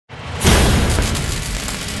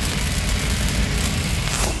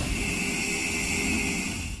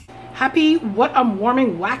Happy What I'm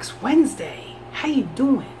Warming Wax Wednesday. How you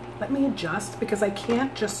doing? Let me adjust because I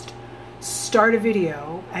can't just start a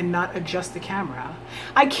video and not adjust the camera.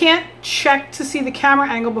 I can't check to see the camera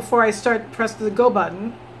angle before I press the go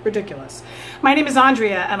button. Ridiculous. My name is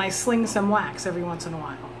Andrea and I sling some wax every once in a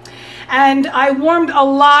while. And I warmed a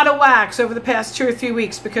lot of wax over the past 2 or 3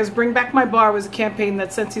 weeks because Bring Back My Bar was a campaign that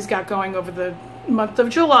Scentsy's got going over the month of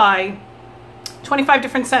July. 25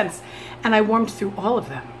 different scents. And I warmed through all of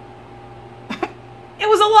them. It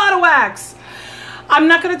was a lot of wax. I'm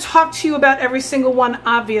not going to talk to you about every single one,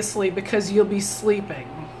 obviously, because you'll be sleeping.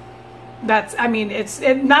 Not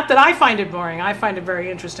that I find it boring. I find it very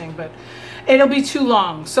interesting, but it'll be too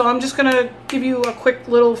long. So I'm just going to give you a quick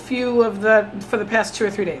little few of for the past 2 or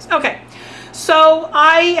 3 days. Okay, so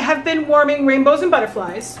I have been warming rainbows and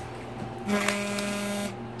butterflies.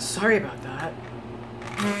 Sorry about that.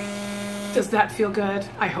 Does that feel good?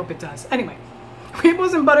 I hope it does. Anyway.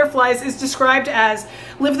 Rainbows and Butterflies is described as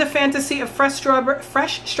live the fantasy of fresh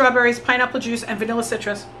strawberries, pineapple juice, and vanilla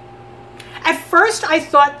citrus. At first, I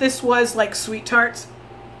thought this was like sweet tarts.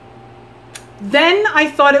 Then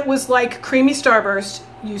I thought it was like creamy starburst.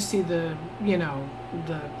 You see the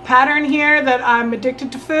pattern here that I'm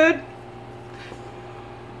addicted to food.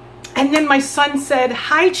 And then my son said,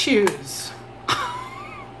 "Hi Chews."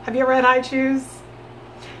 Have you ever had Hi Chews?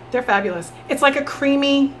 They're fabulous. It's like a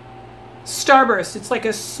creamy starburst. It's like a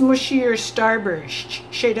smushier starburst.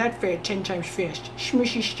 Say that for 10 times fast.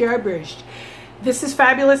 Smushy starburst. This is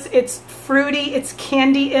fabulous. It's fruity. It's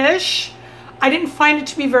candy-ish. I didn't find it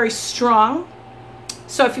to be very strong.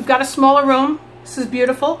 So if you've got a smaller room, this is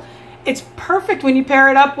beautiful. It's perfect when you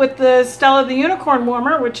pair it up with the Stella the Unicorn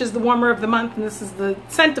Warmer, which is the warmer of the month, and this is the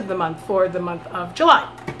scent of the month for the month of July.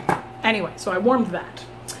 Anyway, so I warmed that.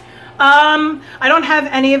 I don't have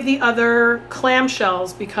any of the other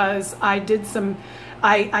clamshells because I did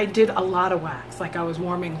a lot of wax. Like I was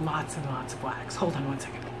warming lots and lots of wax. Hold on one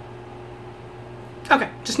second. Okay,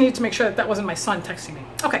 just needed to make sure that wasn't my son texting me.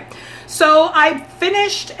 Okay, so I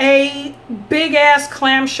finished a big ass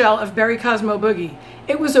clamshell of Berry Cosmo Boogie.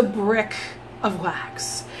 It was a brick of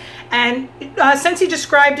wax. And Scentsy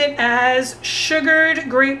described it as sugared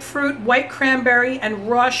grapefruit, white cranberry, and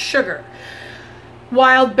raw sugar.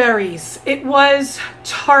 Wild berries. It was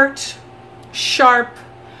tart, sharp,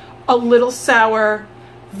 a little sour,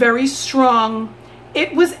 very strong.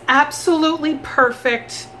 It was absolutely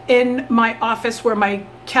perfect in my office where my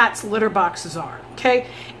cat's litter boxes are, okay?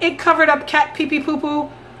 It covered up cat pee-pee poo-poo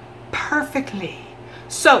perfectly.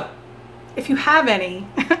 So, if you have any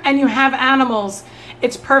and you have animals,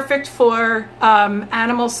 it's perfect for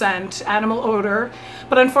animal scent, animal odor,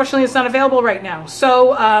 but unfortunately it's not available right now.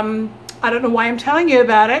 So, I don't know why I'm telling you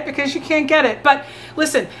about it because you can't get it. But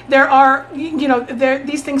listen, there are,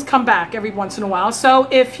 these things come back every once in a while. So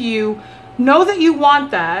if you know that you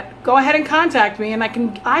want that, go ahead and contact me. And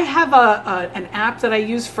I have an app that I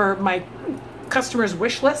use for my customers'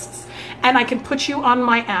 wish lists. And I can put you on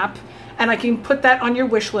my app and I can put that on your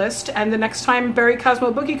wish list. And the next time Berry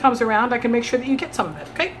Cosmo Boogie comes around, I can make sure that you get some of it,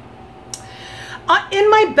 okay?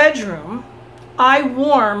 In my bedroom, I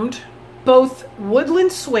warmed both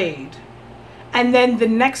Woodland Suede and then the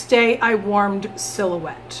next day I warmed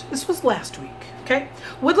Silhouette. This was last week, okay?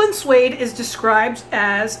 Woodland Suede is described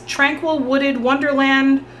as tranquil wooded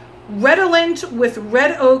wonderland, redolent with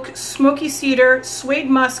red oak, smoky cedar, suede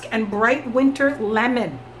musk, and bright winter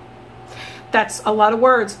lemon. That's a lot of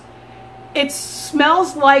words. It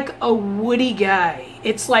smells like a woody guy.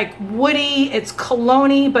 It's like woody, it's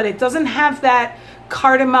cologne-y, but it doesn't have that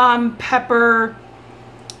cardamom, pepper,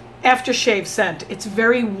 aftershave scent. It's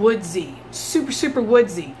very woodsy, super, super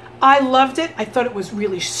woodsy. I loved it. I thought it was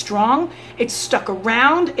really strong. It stuck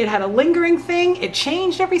around. It had a lingering thing. It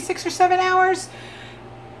changed every 6 or 7 hours.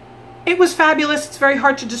 It was fabulous. It's very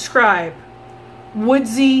hard to describe.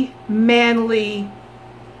 Woodsy, manly,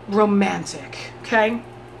 romantic, okay?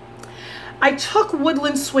 I took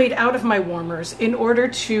Woodland Suede out of my warmers in order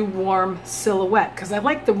to warm Silhouette because I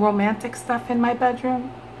like the romantic stuff in my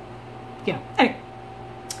bedroom. Anyway.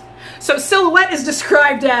 So Silhouette is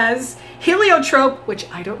described as heliotrope, which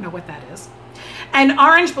I don't know what that is, and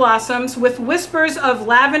orange blossoms with whispers of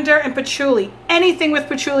lavender and patchouli. Anything with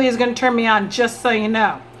patchouli is going to turn me on, just so you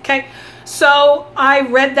know. Okay, so I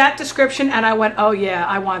read that description and I went, oh yeah,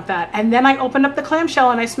 I want that. And then I opened up the clamshell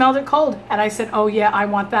and I smelled it cold and I said, oh yeah, I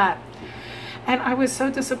want that. And I was so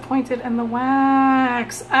disappointed in the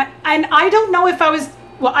wax. And I don't know if I was,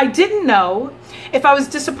 well, I didn't know if I was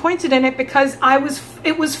disappointed in it because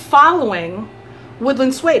it was following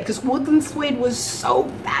Woodland Suede, because Woodland Suede was so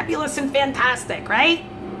fabulous and fantastic, right?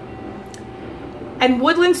 And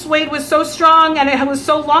Woodland Suede was so strong and it was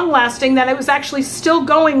so long lasting that it was actually still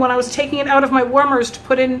going when I was taking it out of my warmers to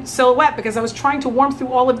put in Silhouette, because I was trying to warm through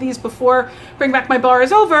all of these before Bring Back My Bar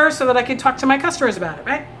is over so that I could talk to my customers about it,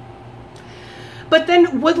 right? But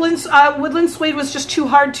then Woodland Suede was just too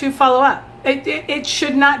hard to follow up. It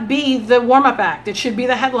should not be the warm-up act. It should be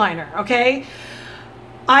the headliner, okay?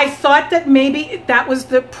 I thought that maybe that was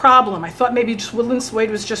the problem. I thought maybe just Woodland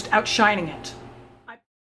Suede was just outshining it.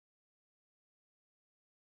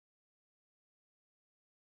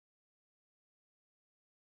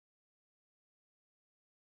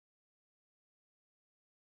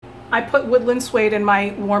 I put Woodland Suede in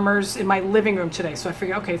my warmers in my living room today. So I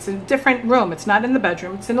figured, okay, it's in a different room. It's not in the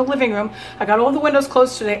bedroom. It's in the living room. I got all the windows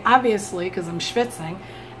closed today, obviously, because I'm schwitzing,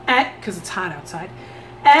 because it's hot outside.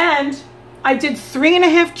 And I did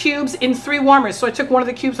 3.5 cubes in 3 warmers. So I took one of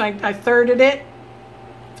the cubes and I thirded it,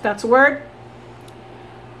 if that's a word.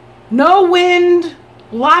 No wind,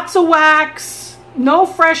 lots of wax, no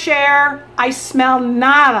fresh air. I smell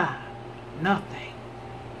nada, nothing.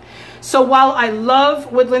 So while I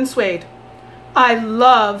love Woodland Suede, I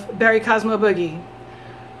love Berry Cosmo Boogie.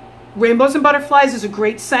 Rainbows and Butterflies is a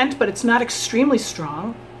great scent, but it's not extremely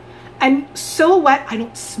strong. And Silhouette, I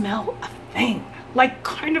don't smell a thing. Like,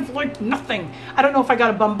 kind of like nothing. I don't know if I got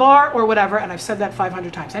a bum bar or whatever, and I've said that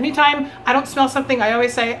 500 times. Anytime I don't smell something, I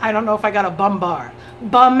always say, I don't know if I got a bum bar.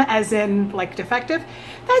 Bum as in, like, defective.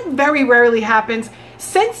 That very rarely happens.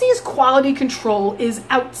 Scentsy's quality control is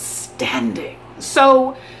outstanding.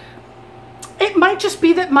 So it might just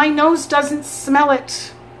be that my nose doesn't smell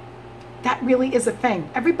it. That really is a thing.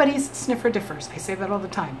 Everybody's sniffer differs. I say that all the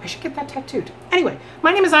time. I should get that tattooed. Anyway,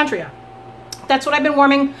 my name is Andrea. That's what I've been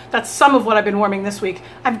warming. That's some of what I've been warming this week.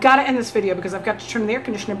 I've got to end this video because I've got to turn the air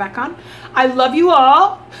conditioner back on. I love you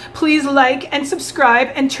all. Please like and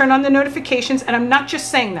subscribe and turn on the notifications. And I'm not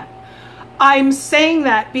just saying that. I'm saying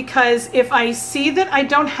that because if I see that I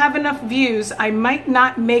don't have enough views, I might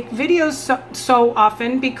not make videos so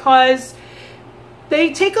often, because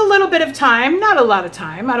they take a little bit of time, not a lot of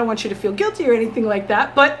time. I don't want you to feel guilty or anything like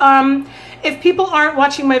that. But if people aren't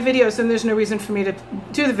watching my videos, then there's no reason for me to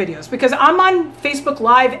do the videos, because I'm on Facebook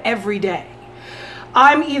Live every day.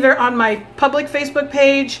 I'm either on my public Facebook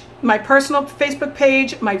page, my personal Facebook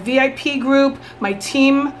page, my VIP group, my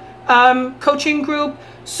team coaching group.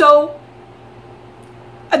 So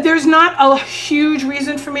there's not a huge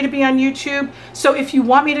reason for me to be on YouTube. So if you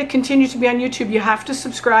want me to continue to be on YouTube, you have to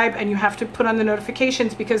subscribe and you have to put on the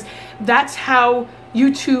notifications, because that's how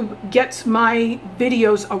YouTube gets my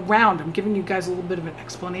videos around. I'm giving you guys a little bit of an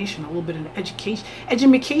explanation, a little bit of an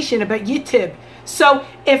education about YouTube. So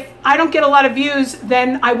if I don't get a lot of views,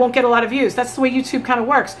 then I won't get a lot of views. That's the way YouTube kind of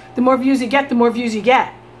works. The more views you get, the more views you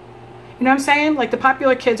get. You know what I'm saying? Like, the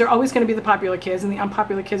popular kids are always going to be the popular kids, and the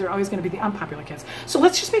unpopular kids are always going to be the unpopular kids. So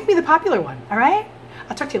let's just make me the popular one, all right?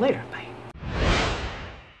 I'll talk to you later. Bye.